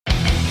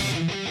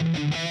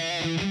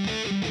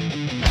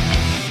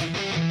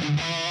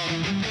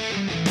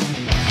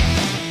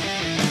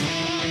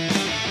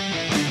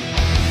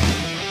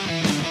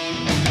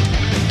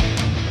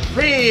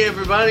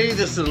everybody.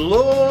 This is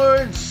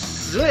Lord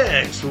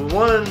Sixx,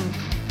 one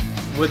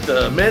with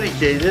the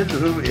Medicated,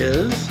 who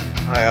is...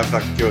 Hi, I'm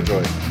Dr.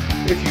 Killjoy.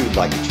 If you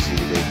like what you see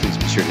today, please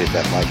be sure to hit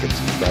that like and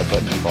subscribe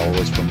button and follow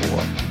us for more.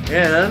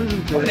 And...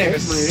 My name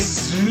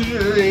is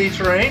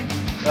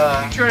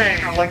E22.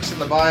 Train. Links in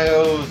the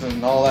bios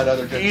and all that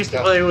other good He used to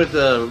stuff. play with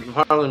the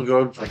Harlem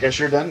Grove. I guess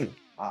you're done.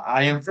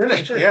 I am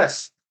finished.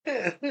 Yes.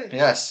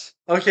 Yes.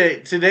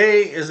 Okay,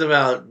 today is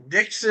about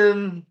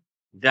Dixon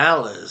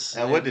Dallas.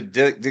 And what did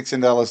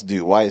Dixon Dallas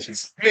do? Why is he...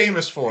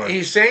 Famous for it.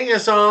 He sang a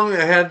song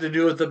that had to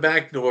do with the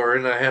back door,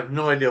 and I have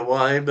no idea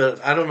why,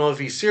 but I don't know if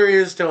he's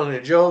serious, telling a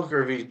joke,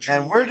 or if he's...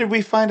 And where did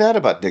we find out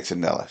about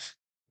Dixon Dallas?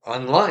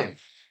 Online.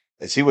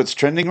 Is he what's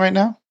trending right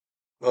now?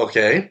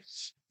 Okay.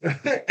 I'm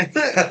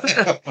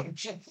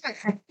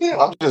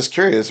just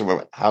curious.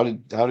 How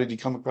did he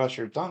come across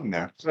your tongue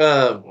there?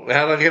 How did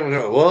I get...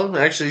 Well,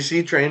 actually,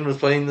 C-Train was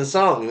playing the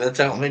song. That's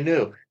how I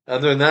knew.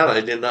 Other than that,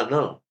 I did not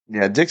know.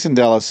 Yeah, Dixon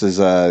Dallas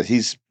is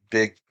he's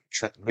big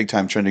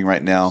time trending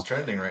right now. It's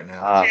trending right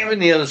now. Do you have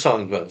any other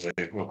songs about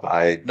it?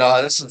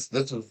 No, this is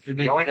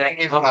the only thing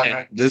he's got.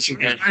 I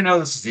know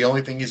this is the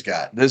only thing he's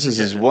got. This is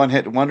his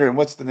one-hit wonder. And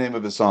what's the name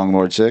of the song,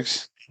 Lord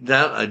Sixx?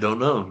 That I don't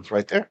know. It's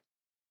right there.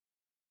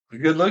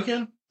 Good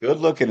looking? Good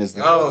looking is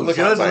the Good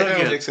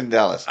looking. Dixon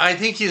Dallas. I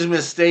think he's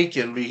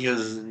mistaken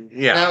because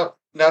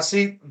Now,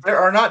 see, there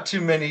are not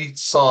too many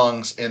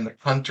songs in the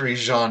country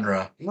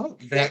genre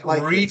that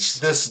reach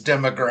this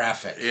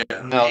demographic. Yeah.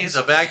 No. He's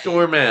a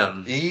backdoor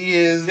man. He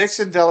is.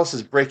 Dixon Dallas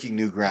is breaking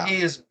new ground.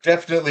 He is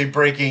definitely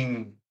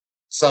breaking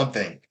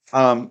something.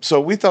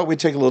 So we thought we'd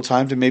take a little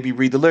time to maybe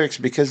read the lyrics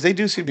because they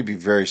do seem to be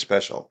very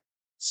special.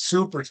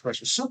 Super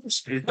special. Super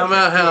special. Talking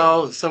about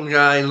how some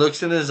guy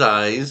looks in his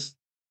eyes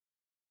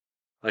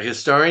like a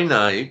starry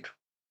night,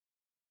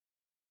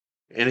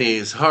 and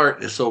his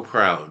heart is so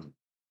proud.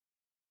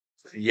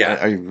 Yeah,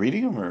 Are you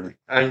reading them or?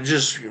 I'm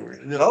just Keep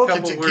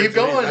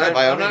going. Have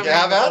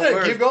at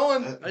it. Keep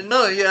going.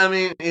 No, yeah, I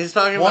mean, he's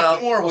talking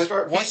about Once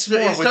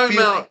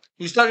more.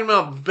 He's talking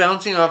about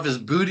bouncing off his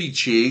booty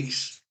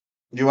cheeks.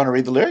 Do you want to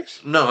read the lyrics?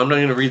 No, I'm not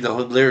going to read the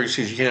whole lyrics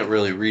because you can't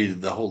really read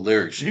the whole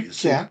lyrics. You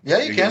can. Yeah,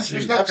 you can. see.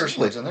 There's no curse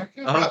words in there.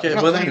 Okay,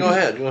 well then go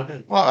ahead. Go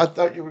ahead. Well, I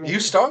thought you were. You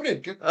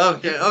started. Good.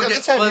 Okay.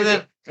 let's have Well you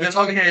then,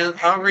 okay,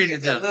 I'll read it A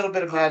then. little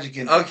bit of magic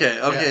in. Okay.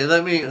 Yeah.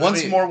 Let me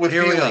Once more with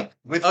here we feeling. go.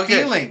 With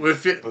Okay, feeling.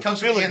 with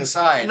Comes from the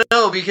inside.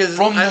 No, because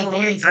From I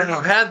the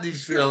don't have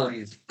these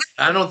feelings.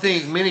 I don't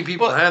think many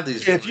people have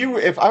these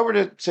feelings. If I were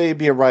to say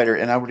be a writer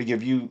and I were to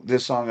give you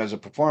this song as a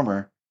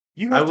performer,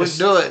 I would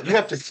do it. You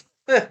have to.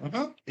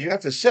 You have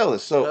to sell it.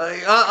 So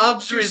I'll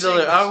just read the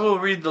lyrics. I will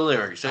read the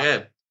lyrics.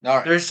 Okay. All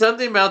right. There's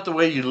something about the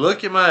way you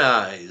look in my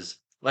eyes,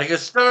 like a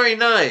starry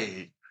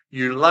night.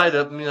 You light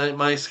up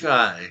my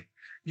sky.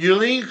 You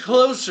lean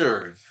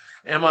closer,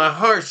 and my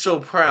heart's so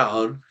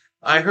proud.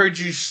 I heard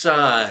you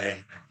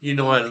sigh. You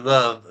know I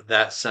love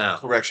that sound.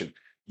 correction.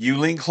 You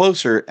lean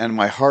closer, and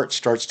my heart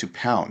starts to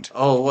pound.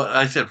 Oh, what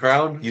I said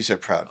proud? You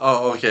said proud.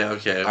 Oh,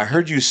 okay. I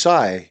heard you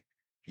sigh.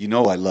 You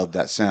know I love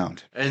that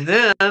sound. And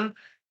then,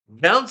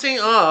 bouncing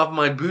off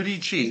my booty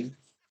cheek.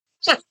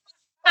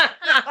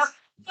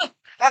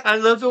 I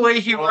love the way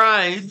he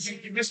rides.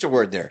 You missed a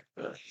word there.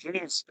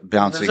 That's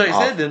Bouncing what I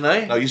off. said, didn't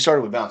I? No, you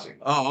started with bouncing.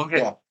 Oh, okay.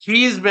 Yeah.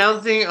 He's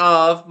bouncing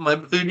off my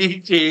booty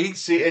cheeks.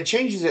 See, it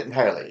changes it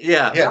entirely.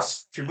 Yeah.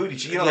 Yes. If your booty,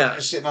 you know, Yeah.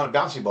 just sitting on a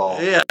bouncy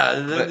ball. Yeah.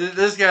 But-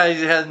 This guy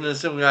has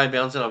some guy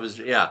bouncing off his.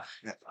 Yeah.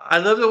 Yeah. I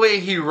love the way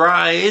he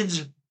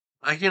rides.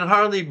 I can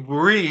hardly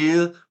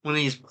breathe when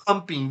he's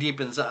pumping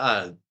deep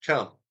inside.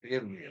 Chump.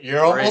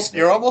 You're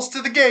almost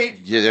to the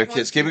gate. Yeah, there,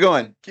 kids, keep it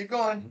going. Keep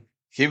going.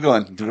 Keep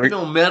going. There's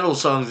no metal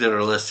songs that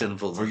are less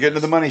sinful. We're getting to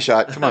the money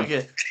shot. Come on.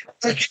 Okay.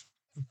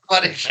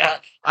 Buddy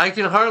shot. I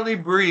can hardly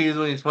breathe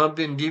when he's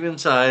pumping deep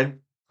inside.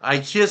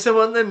 I kiss him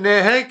on the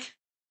neck,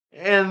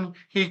 and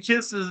he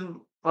kisses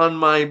on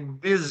my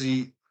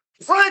busy.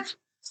 What?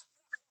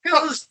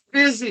 Hell's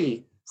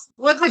busy?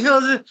 What the hell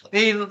is it?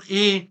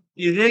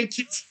 He then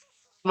kisses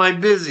my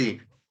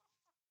busy.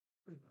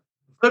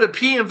 Put a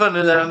P in front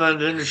of that, and I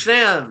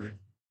understand.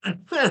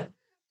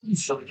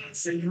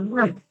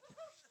 I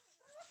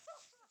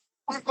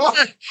call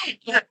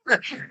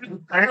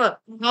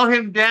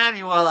him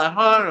daddy while I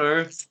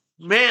holler.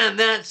 Man,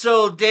 that's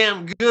so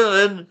damn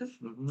good.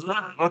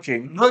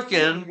 Looking.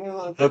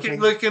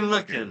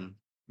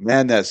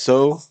 Man,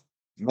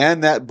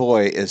 that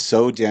boy is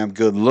so damn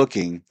good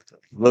looking.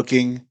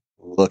 Looking.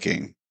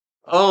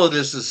 Oh,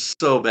 this is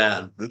so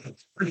bad.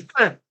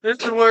 This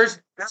is worse.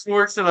 That's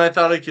worse than I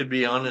thought it could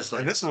be, honestly.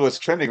 And this is what's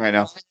trending right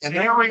now. And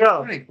here we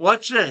go.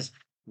 Watch this.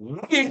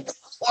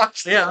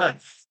 Yeah.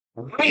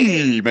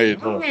 We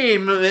made love. We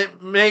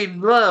made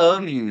love,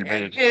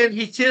 and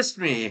he kissed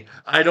me.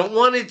 I don't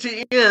want it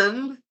to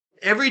end.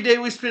 Every day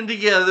we spend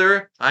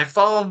together, I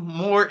fall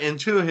more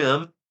into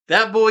him.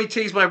 That boy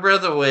takes my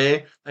breath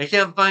away. I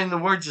can't find the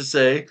words to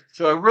say,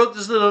 so I wrote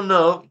this little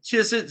note.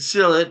 Kiss it,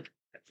 seal it,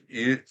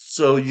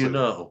 so you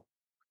know.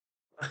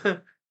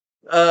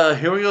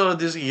 Here we go.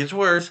 This gets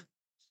worse.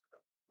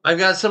 I've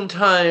got some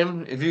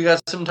time. If you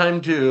got some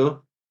time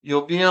too,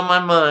 You'll be on my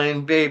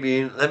mind,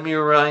 baby. Let me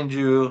remind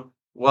you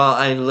while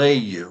I lay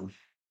you.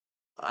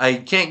 I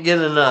can't get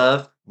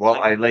enough.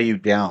 Well, I lay you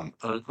down.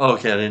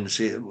 Okay, I didn't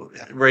see it.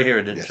 Right here,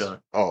 it didn't Yes. show it.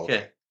 Oh,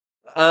 Okay.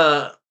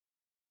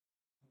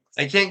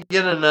 I can't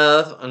get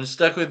enough. I'm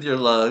stuck with your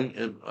love.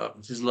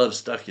 His love's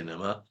stuck in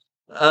him,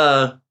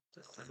 huh?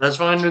 That's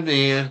fine with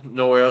me.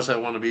 Nowhere else I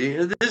want to be.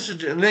 This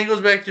is, and then it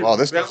goes back to. Well,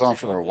 this goes on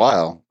for a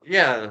while.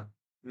 Yeah,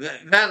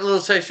 that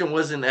little section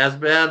wasn't as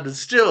bad, but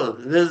still,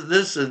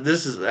 this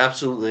is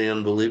absolutely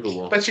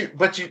unbelievable.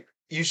 But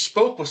you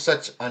spoke with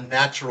such a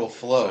natural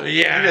flow.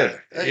 Yeah,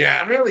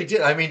 I really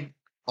did. I mean,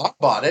 I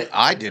bought it.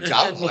 I did.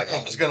 I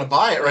was going to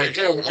buy it right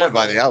there. I'd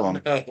buy the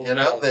album. You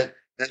know that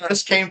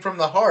this came from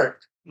the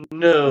heart,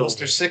 No,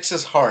 Mr.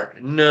 Sixx's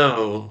heart.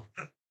 no,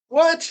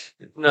 What?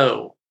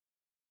 no.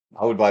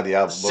 I would buy the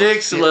album.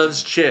 Sixx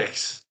loves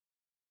chicks.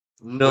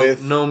 No,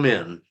 no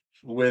men.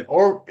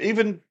 Or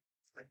even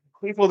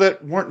people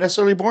that weren't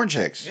necessarily born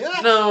chicks. Yeah.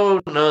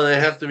 No, they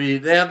have to be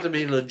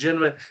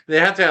legitimate. They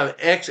have to have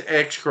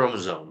XX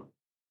chromosome.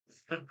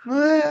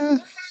 Eh,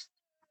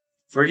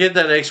 Forget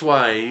that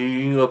XY. You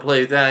can go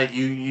play that.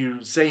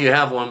 You say you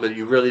have one, but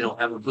you really don't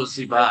have a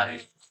pussy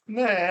by.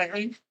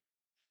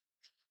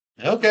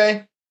 Okay.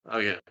 Okay.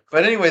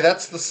 But anyway,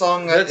 that's the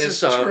song That's the is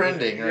song.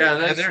 trending. Right?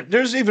 Yeah, and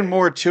there's even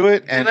more to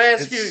it. And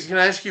Can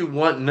I ask you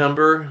what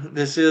number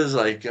this is?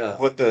 Like,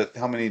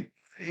 how many?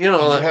 you know,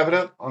 Did like, you have it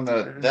up on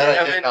the? That I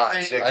Yeah, did not.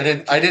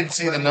 I- I didn't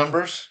see the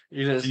numbers.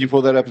 you know, Can you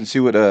pull that up and see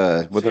what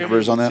the number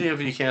is on See that?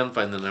 if you can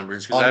find the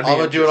numbers. 'Cause I'm I'd be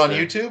gonna do it on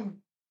interested. YouTube.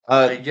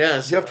 I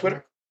guess. Do you have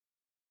Twitter?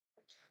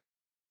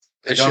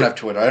 I don't have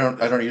Twitter. I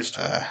don't use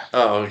Twitter.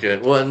 Oh, okay.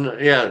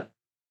 Well, yeah,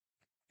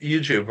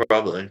 YouTube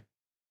probably.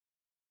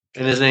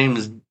 And his name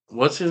is,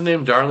 what's his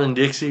name? Darlin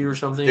Dixie or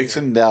something?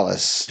 Dixon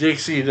Dallas.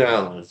 Dixie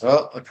Dallas.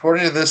 Well,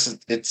 according to this,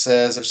 it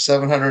says there's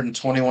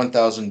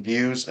 721,000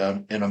 views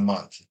in a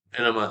month.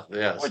 In a month,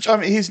 yes. Which, I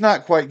mean, he's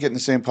not quite getting the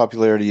same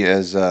popularity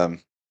as The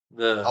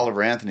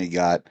Oliver Anthony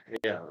got.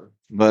 yeah.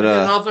 But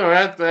And also,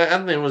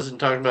 Anthony wasn't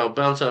talking about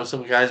bouncing off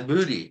some guy's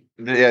booty.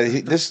 yeah,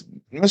 this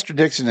Mr.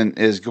 Dixon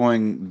is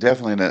going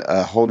definitely in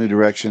a whole new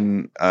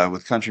direction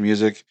with country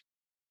music.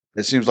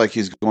 It seems like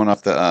he's going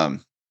off the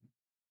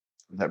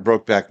that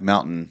Brokeback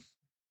Mountain.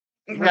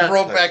 Yeah.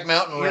 Brokeback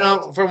Mountain. You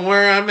know, from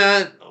where I'm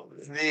at,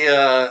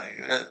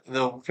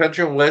 the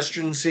country and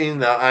western scene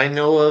that I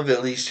know of,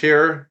 at least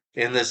here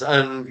in this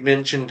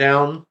unmentioned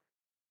town,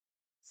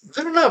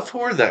 they're not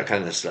for that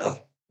kind of stuff.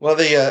 Well,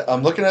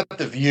 I'm looking at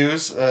the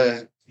views.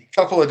 A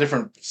couple of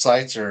different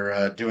sites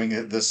are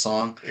doing this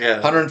song. Yeah.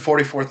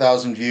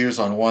 144,000 views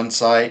on one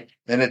site.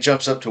 Then it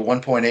jumps up to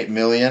 1.8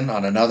 million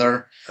on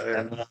another,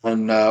 and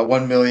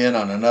 1 million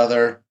on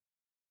another.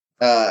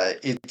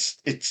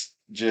 It's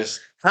just.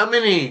 How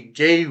many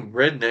gay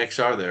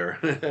rednecks are there?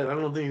 I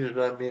don't think there's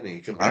that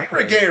many. I'm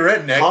a gay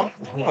redneck.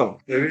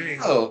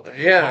 Oh,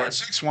 Yeah.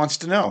 Sixx wants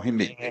to know.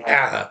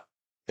 Yeah.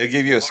 He'll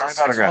give you a signed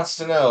autograph. wants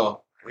to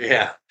know.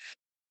 Yeah.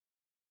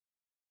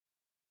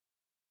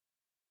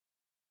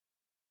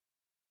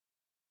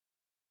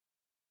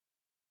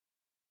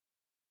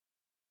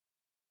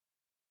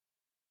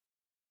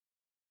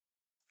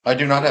 I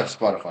do not have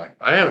Spotify.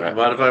 I have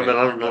Spotify, but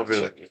I don't know if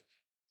it.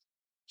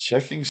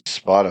 Checking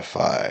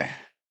Spotify.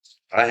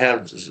 I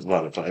have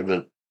Spotify,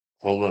 but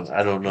hold on.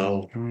 I don't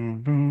know.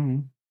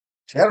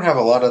 See, I don't have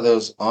a lot of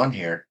those on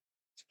here.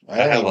 I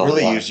have don't a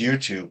really lot. use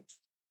YouTube.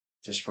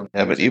 Just for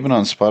Yeah, but even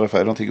on Spotify,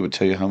 I don't think it would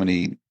tell you how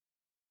many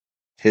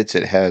hits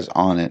it has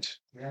on it.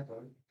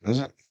 Does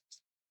it?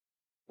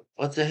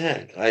 What the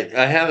heck?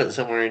 I have it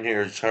somewhere in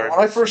here. It's hard. When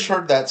I first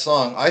heard that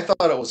song, I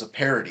thought it was a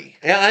parody.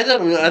 Yeah, I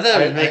thought it was making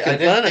I fun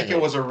didn't of think it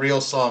was a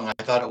real song.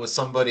 I thought it was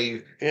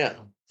somebody Yeah.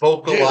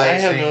 vocalizing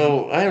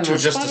I have to no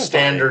just a Spotify.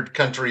 standard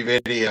country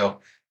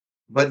video.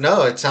 But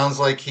no, it sounds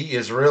like he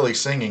is really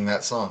singing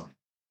that song.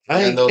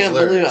 I and those can't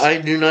believe it. lyrics. I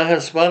do not have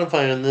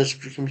Spotify on this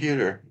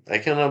computer. I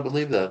cannot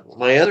believe that.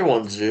 My other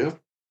ones do.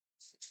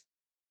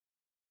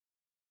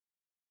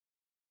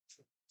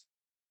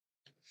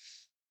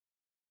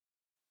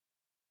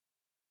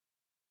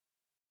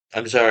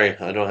 I'm sorry,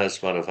 I don't have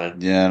Spotify.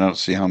 Yeah, I don't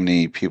see how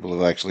many people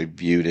have actually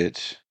viewed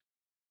it.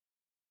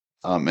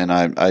 And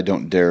I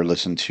don't dare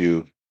listen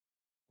to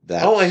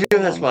that. Oh, I do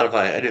have song.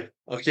 Spotify. I do.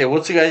 Okay,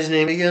 what's the guy's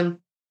name again?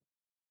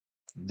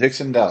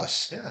 Dixon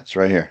Dallas. Yeah. It's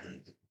right here.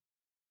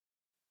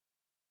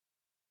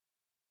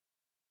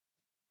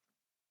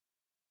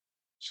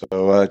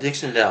 So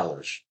Dixon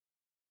Dallas.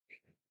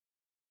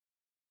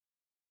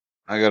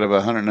 I got about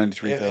And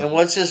 193,000.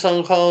 what's this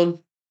song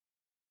called?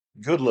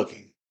 Good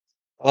looking.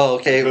 Oh,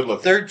 okay. Good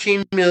looking.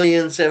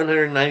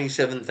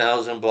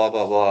 13,797,000, blah,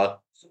 blah, blah.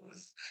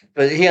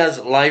 But he has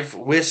Life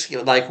Whiskey,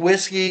 like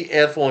Whiskey,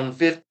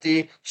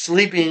 F-150,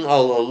 Sleeping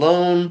All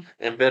Alone,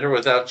 and Better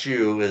Without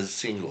You as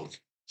singles.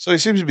 So he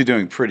seems to be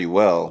doing pretty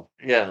well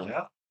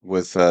Yeah.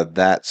 with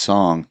that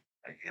song.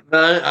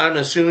 I'm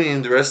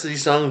assuming the rest of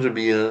these songs would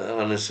be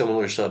on a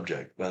similar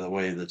subject, by the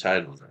way the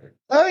titles are.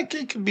 I think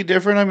it could be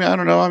different. I mean, I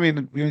don't know. I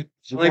mean, we've only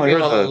Sleeping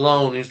heard all the,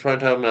 alone, he's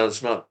probably talking about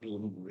it's not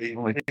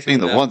only seen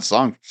the one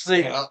song.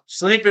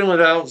 sleeping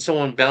without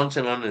someone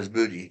bouncing on his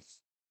booty.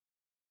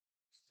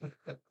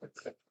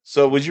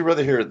 So, would you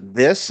rather hear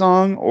this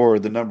song or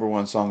the number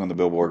one song on the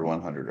Billboard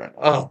 100 right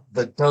now? Oh,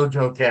 The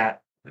Dojo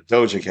Cat.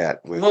 Doja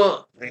Cat. With,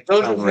 well,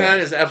 Doja Right. Cat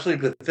is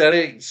absolutely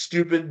pathetic,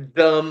 stupid,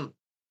 dumb,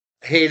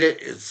 hate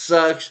it, it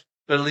sucks,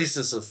 but at least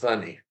it's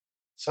funny.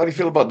 so how do you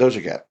feel about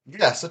Doja Cat?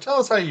 Yeah, so tell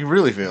us how you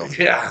really feel.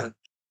 Yeah.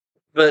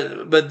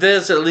 But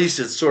this, at least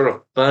it's sort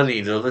of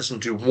funny to listen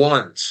to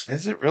once.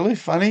 Is it really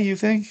funny, you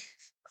think?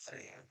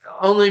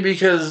 Only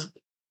because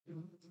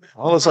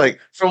Well, it's like,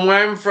 from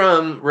where I'm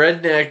from,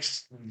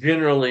 rednecks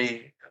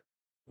generally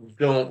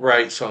don't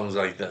write songs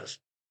like this.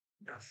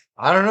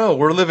 I don't know.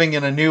 We're living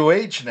in a new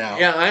age now.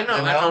 Yeah, I know,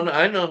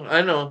 You know?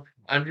 I know.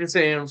 I'm just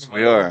saying.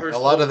 We are. A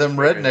lot of them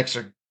rednecks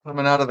are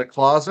coming out of the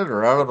closet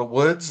or out of the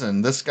woods,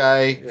 and this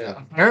guy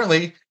Yeah.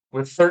 apparently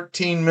with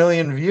 13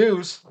 million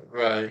views,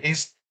 Right.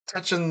 he's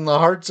touching the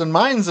hearts and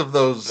minds of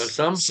those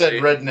Some said say-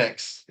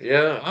 rednecks.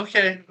 Yeah.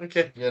 Okay.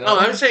 You know? No,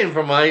 I'm saying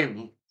from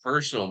my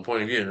personal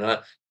point of view,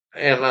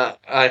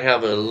 I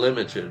have a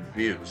limited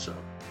view. So,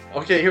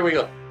 okay, here we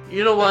go.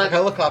 You know what?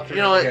 Helicopter.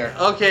 You know what? Here.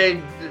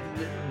 Okay,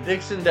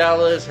 Dixon,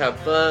 Dallas, have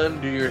fun,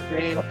 do your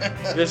thing.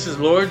 This is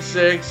Lord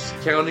Sixx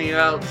counting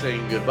out,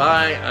 saying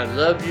goodbye. I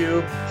love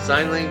you.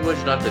 Sign language,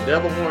 not the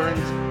devil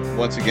horns.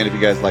 once again, if you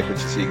guys like what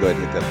you see, go ahead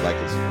and hit that like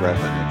and subscribe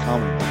button and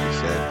comment what you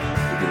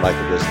said. If you like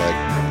or dislike,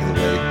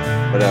 either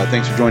way. But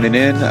thanks for joining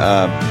in.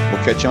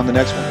 We'll catch you on the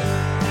next one.